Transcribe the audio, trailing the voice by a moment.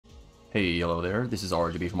Hey, hello there, this is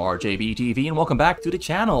RGB from RJB TV, and welcome back to the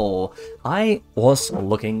channel. I was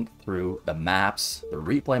looking through the maps, the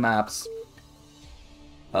replay maps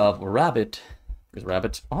of Rabbit. Because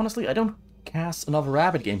Rabbit, honestly, I don't cast enough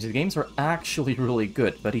Rabbit games. His games are actually really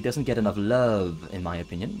good, but he doesn't get enough love, in my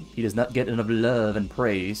opinion. He does not get enough love and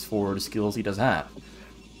praise for the skills he does have.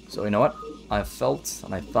 So, you know what? I felt,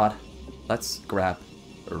 and I thought, let's grab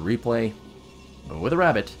a replay with a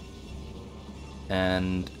Rabbit,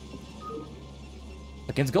 and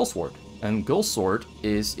against Gullsword. And Gullsword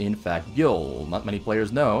is in fact Byul. Not many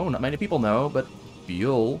players know, not many people know, but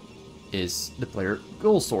Byul is the player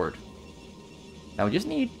Gullsword. Now we just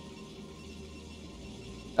need...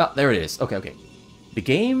 Ah, there it is. Okay. The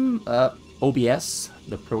game, OBS,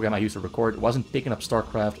 the program I use to record, wasn't picking up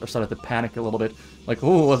StarCraft. I started to panic a little bit. Like,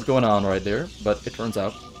 oh, what's going on right there? But it turns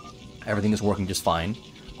out everything is working just fine.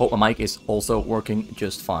 Hope my mic is also working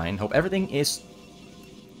just fine. Hope everything is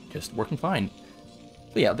just working fine.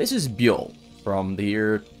 So yeah, this is Byul from the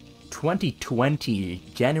year 2020,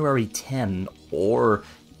 January 10, or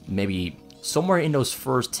maybe somewhere in those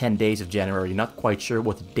first 10 days of January. Not quite sure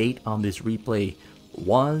what the date on this replay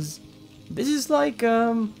was. This is like,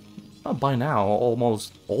 by now,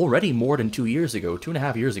 already more than 2 years ago,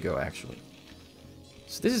 2.5 years ago, actually.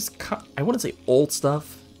 So this is, I wouldn't say old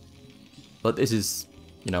stuff, but this is,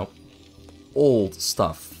 you know, old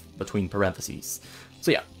stuff between parentheses.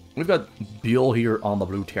 So yeah. We've got Byul here on the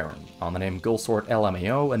Blue Terran, on the name Gullsword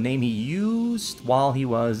LMAO, a name he used while he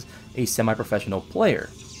was a semi-professional player.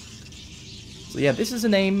 So yeah, this is a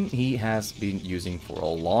name he has been using for a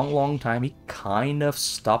long time. He kind of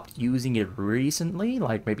stopped using it recently,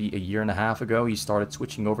 like maybe a year and a half ago. He started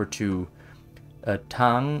switching over to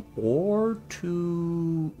Tang or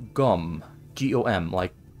to Gum, G-O-M,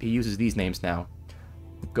 like he uses these names now.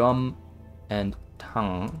 Gum and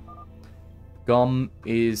Tang. Gum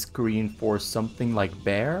is Korean for something like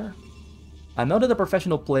bear. I know that the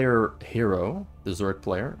professional player Hero, the Zerg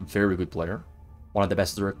player, very good player, one of the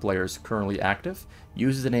best Zerg players currently active,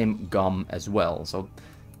 uses the name Gum as well. So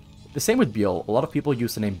the same with Byul. A lot of people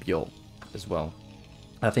use the name Byul as well.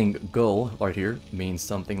 I think Gull right here means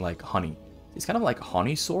something like honey. It's kind of like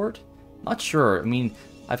honey sword. Not sure. I mean,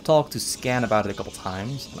 I've talked to Scan about it a couple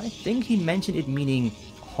times, and I think he mentioned it meaning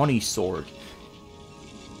honey sword.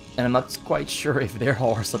 And I'm not quite sure if there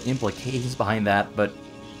are some implications behind that, but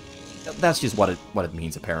that's just what it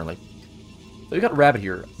means, apparently. So we got Rabbit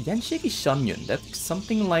here. Yanshiki Shunyun, that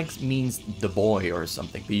something like means the boy or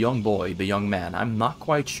something. The young boy, the young man. I'm not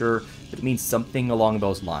quite sure, but it means something along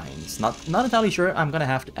those lines. Not entirely sure. I'm gonna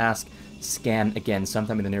have to ask Scan again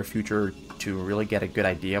sometime in the near future to really get a good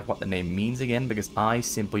idea of what the name means again, because I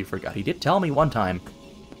simply forgot. He did tell me one time,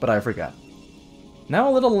 but I forgot. Now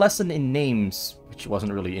a little lesson in names, which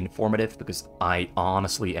wasn't really informative, because I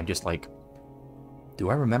honestly am just like, do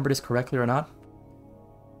I remember this correctly or not?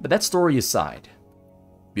 But that story aside,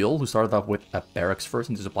 Byul, who started off with a barracks first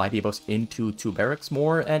into supply depots, into 2 barracks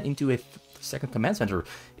more, and into a second command center,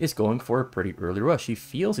 is going for a pretty early rush. He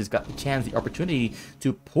feels he's got the chance, the opportunity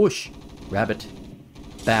to push Rabbit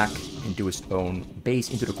back into his own base,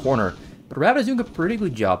 into the corner. But Rabbit is doing a pretty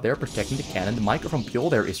good job there, protecting the cannon. The micro from Byul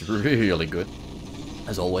there is really good.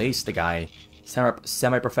 As always, the guy,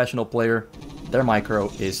 semi-professional player, their micro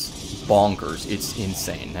is bonkers. It's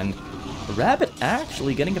insane. And Rabbit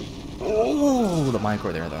actually getting a... Oh, the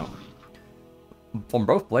micro there, though. From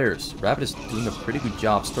both players, Rabbit is doing a pretty good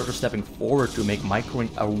job stepping forward to make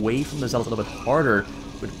microing away from the Zealots a little bit harder.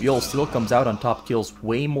 But Byul still comes out on top, kills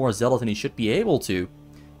way more Zealots than he should be able to.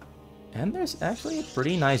 And there's actually a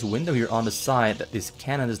pretty nice window here on the side that this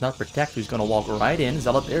cannon does not protect. He's going to walk right in.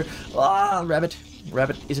 Zealot there. Ah, Rabbit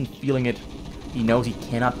isn't feeling it. He knows he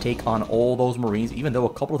cannot take on all those Marines, even though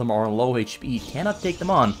a couple of them are on low HP. He cannot take them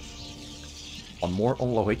on. One more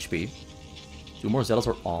on low HP. 2 more Zealots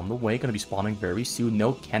are on the way, going to be spawning very soon.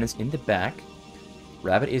 No cannons in the back.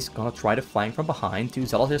 Rabbit is going to try to flank from behind. 2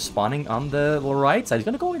 Zealots are spawning on the right side. He's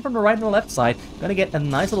going to go in from the right and the left side. Going to get a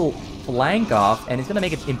nice little flank off, and it's going to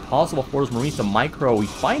make it impossible for those Marines to micro. He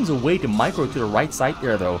finds a way to micro to the right side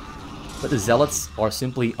there, though. But the Zealots are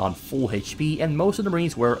simply on full HP, and most of the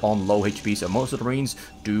Marines were on low HP, so most of the Marines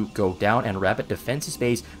do go down, and Rabbit defends his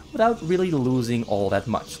base without really losing all that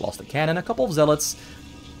much. Lost a cannon, a couple of Zealots,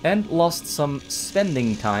 and lost some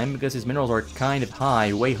spending time, because his minerals are kind of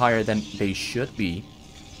high, way higher than they should be.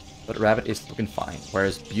 But Rabbit is looking fine,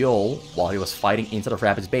 whereas Byul, while he was fighting inside of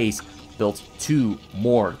Rabbit's base, built 2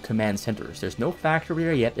 more command centers. There's no factory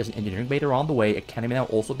there yet, there's an engineering base on the way, a cannon now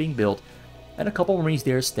also being built, and a couple of Marines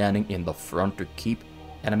there standing in the front to keep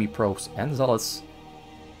enemy probes and Zealots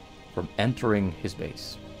from entering his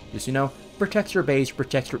base. Just, you know, protect your base,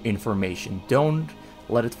 protect your information. Don't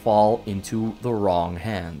let it fall into the wrong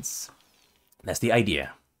hands. That's the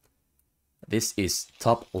idea. This is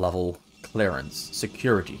top level clearance.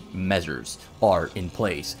 Security measures are in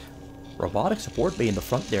place. Robotic support bay in the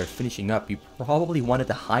front there finishing up. You probably wanted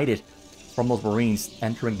to hide it from those Marines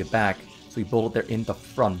entering the back. So we built it there in the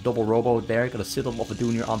front. Double robo there. Got a Citadel of a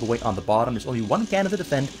Junior on the way on the bottom. There's only one cannon to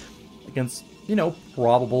defend against, you know,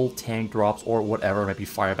 probable tank drops or whatever. Maybe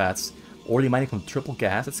fire bats. Already mining from triple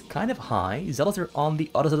gas. It's kind of high. Zealots are on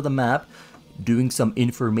the other side of the map doing some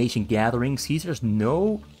information gathering. Sees there's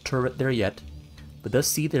no turret there yet, but does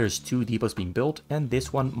see there's 2 depots being built, and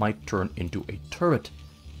this one might turn into a turret.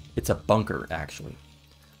 It's a bunker, actually.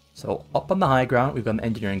 So up on the high ground, we've got an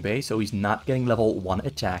engineering base, so he's not getting level 1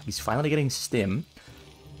 attack. He's finally getting stim.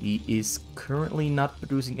 He is currently not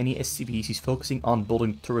producing any SCVs. He's focusing on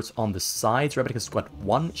building turrets on the sides. Rabbit has got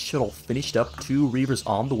 1 shuttle finished up, 2 Reavers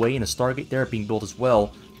on the way, and a Stargate there being built as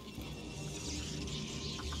well.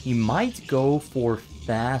 He might go for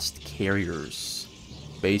fast carriers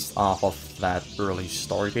based off of that early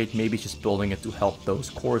Stargate. Maybe he's just building it to help those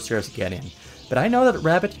Corsairs get in. But I know that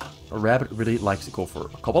Rabbit really likes to go for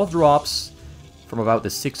a couple of drops from about the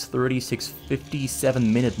 6:30,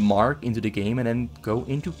 6:57 minute mark into the game, and then go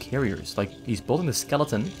into carriers. Like, he's building the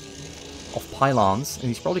skeleton of pylons, and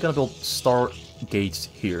he's probably gonna build Stargates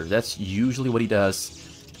here. That's usually what he does.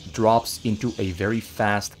 Drops into a very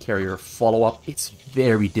fast carrier follow-up. It's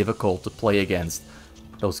very difficult to play against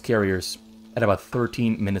those carriers at about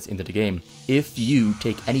 13 minutes into the game if you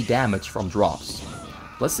take any damage from drops.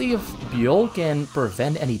 Let's see if Byul can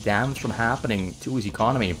prevent any damage from happening to his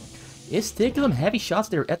economy. Is taking some heavy shots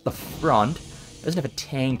there at the front. Doesn't have a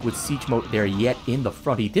tank with siege mode there yet in the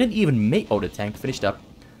front. He didn't even make... Oh, the tank finished up.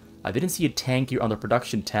 I didn't see a tank here on the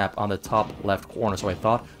production tab on the top left corner, so I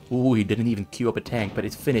thought, ooh, he didn't even queue up a tank, but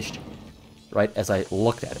it's finished right as I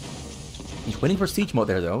looked at it. He's waiting for siege mode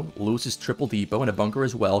there, though. Loses triple depot and a bunker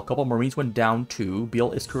as well. A couple Marines went down, too.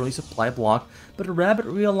 Byul is currently supply blocked, but Rabbit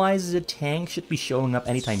realizes a tank should be showing up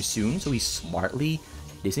anytime soon, so he smartly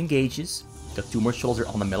disengages. Got 2 more shuttles there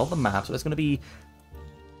on the middle of the map, so that's going to be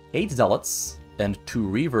 8 Zealots and 2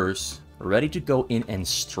 Reavers ready to go in and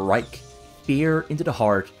strike fear into the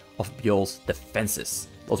heart of Byul's defenses.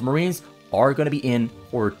 Those Marines are going to be in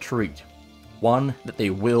for a treat. One that they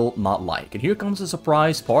will not like. And here comes a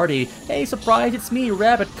surprise party. Hey, surprise, it's me,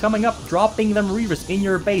 Rabbit, coming up, dropping them Reavers in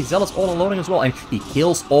your base. Zealots all loading as well. And he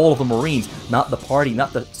kills all of the Marines. Not the party,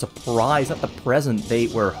 not the surprise, not the present they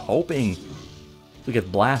were hoping to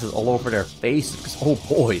get blasted all over their faces. Because, oh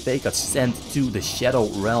boy, they got sent to the Shadow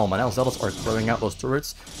Realm. And now Zealots are throwing out those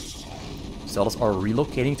turrets. Zealots are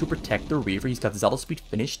relocating to protect the Reaver. He's got Zealot speed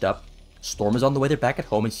finished up. Storm is on the way, they're back at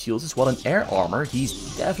home, and shields as well, and air armor.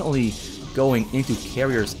 He's definitely going into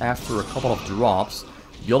carriers after a couple of drops.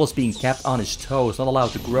 Byul is being kept on his toes, not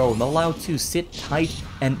allowed to grow, not allowed to sit tight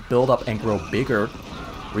and build up and grow bigger.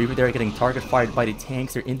 Reaver there getting target fired by the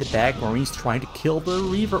tanks. They're in the back. Marines trying to kill the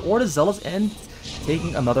Reaver or the Zealots and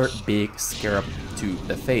taking another big scarab to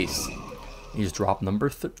the face. Here's drop number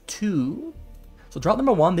 2. So drop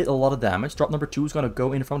number 1 did a lot of damage. Drop number 2 is going to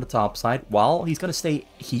go in from the top side, while he's going to stay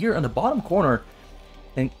here in the bottom corner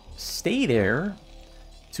and stay there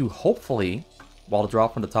to hopefully, while the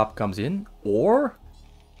drop from the top comes in, or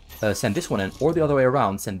send this one in, or the other way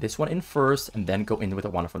around. Send this one in first and then go in with the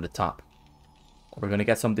one from the top. We're going to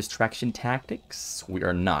get some distraction tactics. We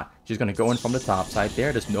are not. Just going to go in from the top side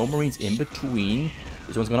there. There's no Marines in between.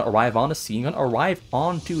 This one's going to arrive on the scene. Going to arrive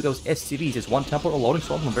onto those SCVs. There's 1 Templar loading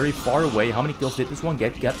storm from very far away. How many kills did this one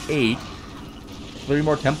get? Got 8. 3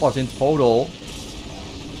 more Templars in total.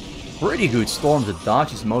 Pretty good storm that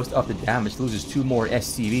dodges most of the damage. Loses 2 more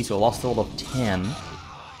SCVs, so lost a total of 10.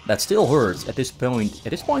 That still hurts at this point. At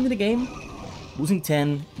this point in the game, losing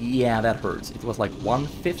 10, yeah, that hurts. It was like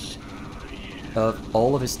 1/5 of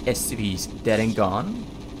all of his SCVs dead and gone.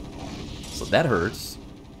 So that hurts.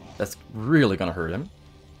 That's really gonna hurt him.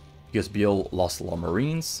 Because Byul lost a lot of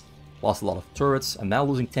Marines, lost a lot of turrets, and now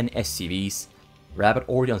losing 10 SCVs. Rabbit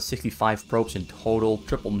already on 65 probes in total.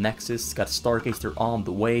 Triple Nexus, got Stargates there on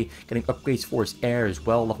the way. Getting upgrades for his air as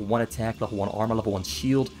well. Level 1 attack, level 1 armor, level 1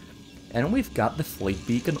 shield. And we've got the Fleet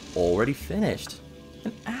Beacon already finished.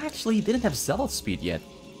 And actually didn't have Zealot speed yet.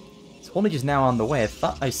 It's only just now on the way. I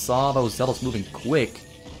thought I saw those Zealots moving quick,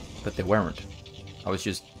 but they weren't. I was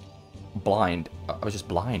just blind. I was just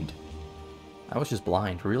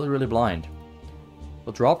blind. Really, really blind.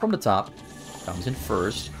 The drop from the top comes in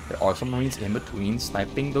first. There are some Marines in between,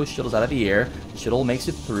 sniping those shuttles out of the air. Shuttle makes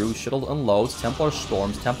it through. Shuttle unloads. Templar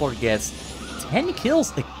storms. Templar gets 10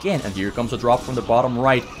 kills again. And here comes a drop from the bottom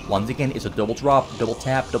right. Once again, it's a double drop, double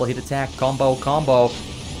tap, double hit attack, combo.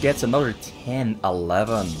 Gets another 10,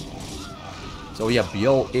 11. So yeah,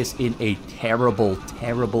 Byul is in a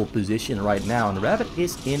terrible position right now. And Rabbit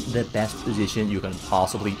is in the best position you can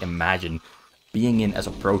possibly imagine being in as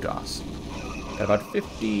a Protoss. Got about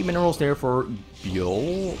 50 minerals there for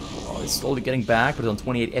Byul. Oh, it's slowly getting back, but it's on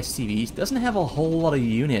 28 SCVs. Doesn't have a whole lot of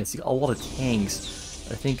units, a lot of tanks.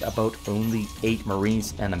 I think about only 8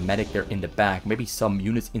 Marines and a medic there in the back. Maybe some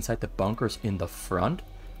units inside the bunkers in the front.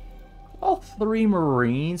 Well, 3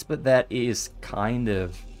 Marines, but that is kind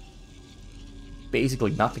of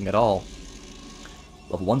basically nothing at all.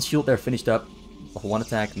 Level 1 shield there finished up. Level 1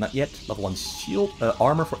 attack, not yet. Level 1 shield,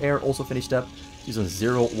 armor for air also finished up. She's on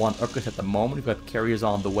 0-1 upgrades at the moment. We've got carriers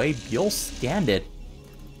on the way. Byul scanned it.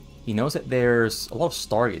 He knows that there's a lot of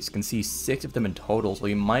stargates. You can see 6 of them in total. So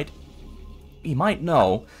he might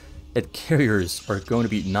know that carriers are going to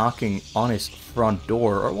be knocking on his front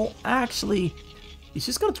door. Or, well, actually, he's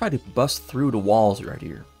just going to try to bust through the walls right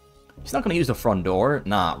here. He's not going to use the front door.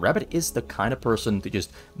 Nah, Rabbit is the kind of person to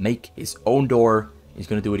just make his own door. He's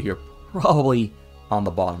going to do it here, probably on the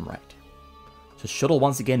bottom right. So Shuttle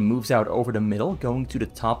once again moves out over the middle, going to the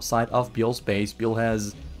top side of Byul's base. Byul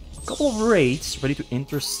has a couple of raids ready to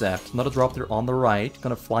intercept. Another drop there on the right.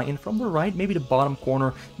 Gonna fly in from the right, maybe the bottom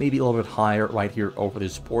corner, maybe a little bit higher right here over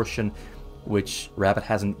this portion, which Rabbit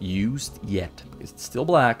hasn't used yet. It's still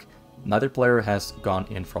black. Neither player has gone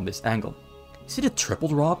in from this angle. Is it a triple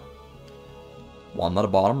drop? One on the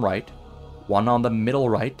bottom right, one on the middle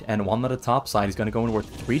right, and one on the top side. He's gonna go in with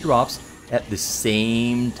 3 drops at the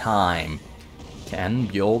same time. Can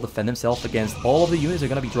Byul defend himself against all of the units that are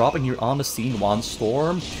going to be dropping here on the scene? 1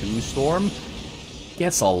 storm, 2 storm.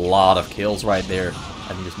 Gets a lot of kills right there. I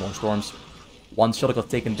think there's more storms. 1 shuttle got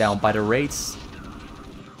taken down by the raids.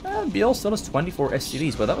 And Byul still has 24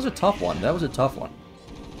 SCVs, but that was a tough one.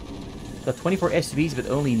 Got 24 SCVs, but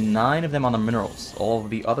only 9 of them on the minerals. All of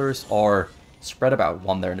the others are spread about.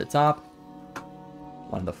 1 there in the top,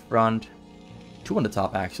 1 in the front, 2 on the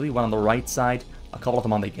top actually, 1 on the right side, a couple of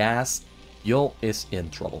them on the gas. Byul is in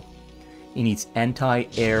trouble. He needs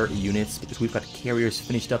anti-air units because we've got carriers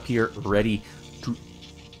finished up here ready to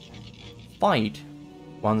fight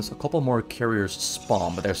once a couple more carriers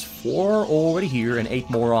spawn. But there's 4 already here and 8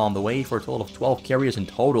 more on the way for a total of 12 carriers in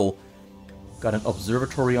total. Got an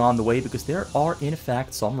observatory on the way because there are in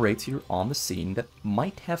fact some raids here on the scene that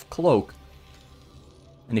might have cloak.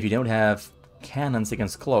 And if you don't have cannons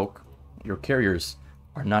against cloak, your carriers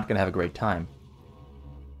are not going to have a great time.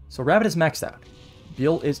 So Rabbit is maxed out.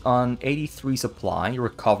 Byul is on 83 supply,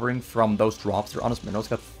 recovering from those drops that are on his minerals.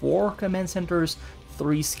 Got 4 command centers,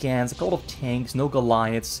 3 scans, a couple of tanks, no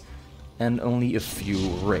Goliaths, and only a few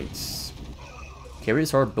raids.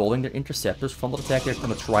 Carriers are building their interceptors. Frontal attack, they're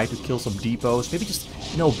going to try to kill some depots. Maybe just,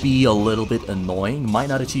 you know, be a little bit annoying. Might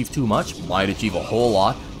not achieve too much, might achieve a whole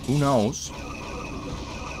lot. Who knows?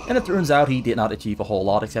 And it turns out he did not achieve a whole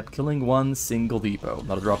lot except killing 1 single depot.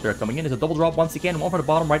 Another drop there coming in. It's a double drop once again. 1 for the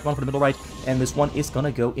bottom right, 1 for the middle right. And this one is going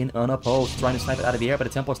to go in unopposed. Trying to snipe it out of the air, but the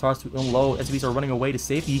Templar starts to unload. SCVs are running away to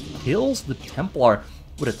safety. He kills the Templar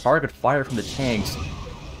with a target fire from the tanks.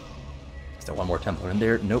 Is there 1 more Templar in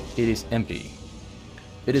there? Nope, it is empty.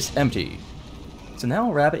 It is empty. So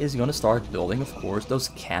now Rabbit is going to start building, of course, those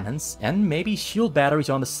cannons and maybe shield batteries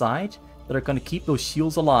on the side that are going to keep those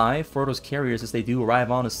shields alive for those carriers as they do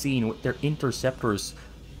arrive on the scene with their interceptors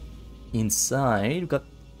inside. We've got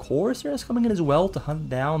Corsairs coming in as well to hunt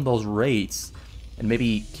down those raids and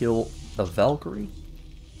maybe kill a Valkyrie.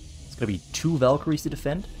 It's going to be 2 Valkyries to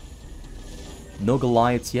defend. No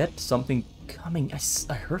Goliaths yet. Something coming.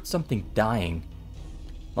 I heard something dying.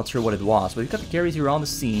 Not sure what it was, but we've got the carriers here on the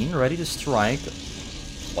scene ready to strike.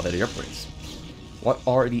 What are the upgrades? What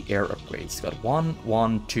are the air upgrades? He's got 1,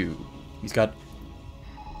 1, 2. He's got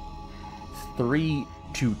 3,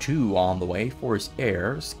 2, 2 on the way for his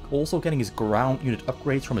airs. Also getting his ground unit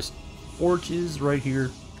upgrades from his forges right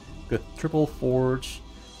here. Got triple forge.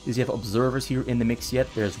 Does he have observers here in the mix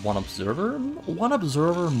yet? There's 1 observer. 1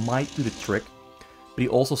 observer might do the trick, but he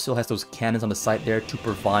also still has those cannons on the side there to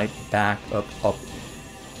provide backup up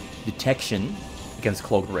detection against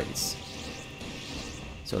cloaked raids.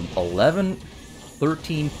 So 11,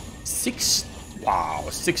 13, 6. Wow,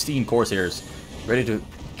 16 Corsairs ready to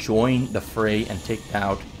join the fray and take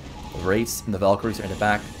out the Wraiths and the Valkyries are in the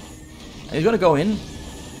back. And he's going to go in.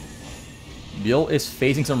 Byul is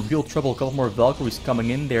facing some real trouble. A couple more Valkyries coming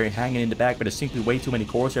in there, hanging in the back, but there's simply way too many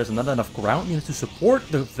Corsairs and not enough ground units to support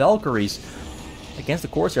the Valkyries. against the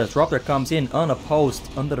Corsairs. Drop there comes in unopposed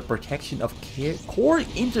under the protection of Core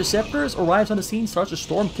Interceptors. Arrives on the scene, starts a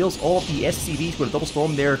storm, kills all of the SCVs with a double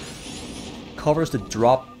storm there. Covers the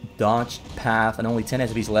drop dodge path, and only 10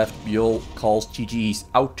 SCVs left. Byul calls GG's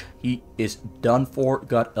out. He is done for,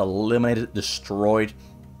 got eliminated, destroyed.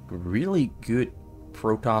 Really good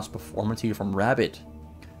Protoss performance here from Rabbit.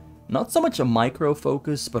 Not so much a micro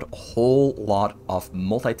focus, but a whole lot of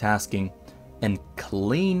multitasking and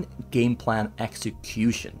clean game plan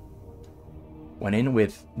execution. Went in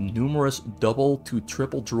with numerous double to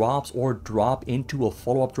triple drops or drop into a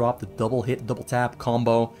follow-up drop, the double hit, double tap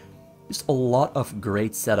combo. Just a lot of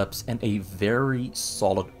great setups and a very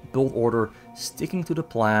solid build order, sticking to the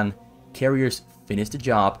plan. Carriers finished the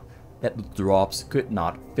job that the drops could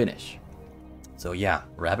not finish. So yeah,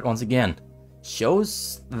 Rabbit once again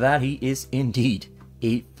shows that he is indeed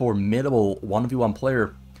a formidable 1v1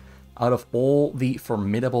 player. Out of all the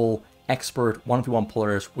formidable expert 1v1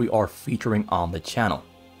 players we are featuring on the channel.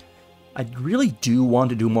 I really do want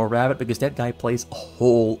to do more Rabbit because that guy plays a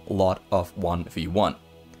whole lot of 1v1.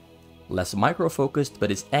 Less micro-focused, but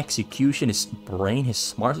his execution, his brain, his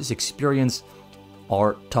smarts, his experience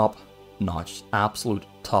are top-notch. Absolute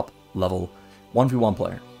top-level 1v1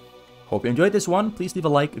 player. Hope you enjoyed this one. Please leave a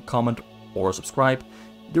like, a comment, or subscribe.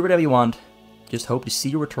 Do whatever you want. Just hope to see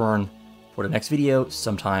you return for the next video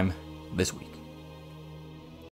sometime this week.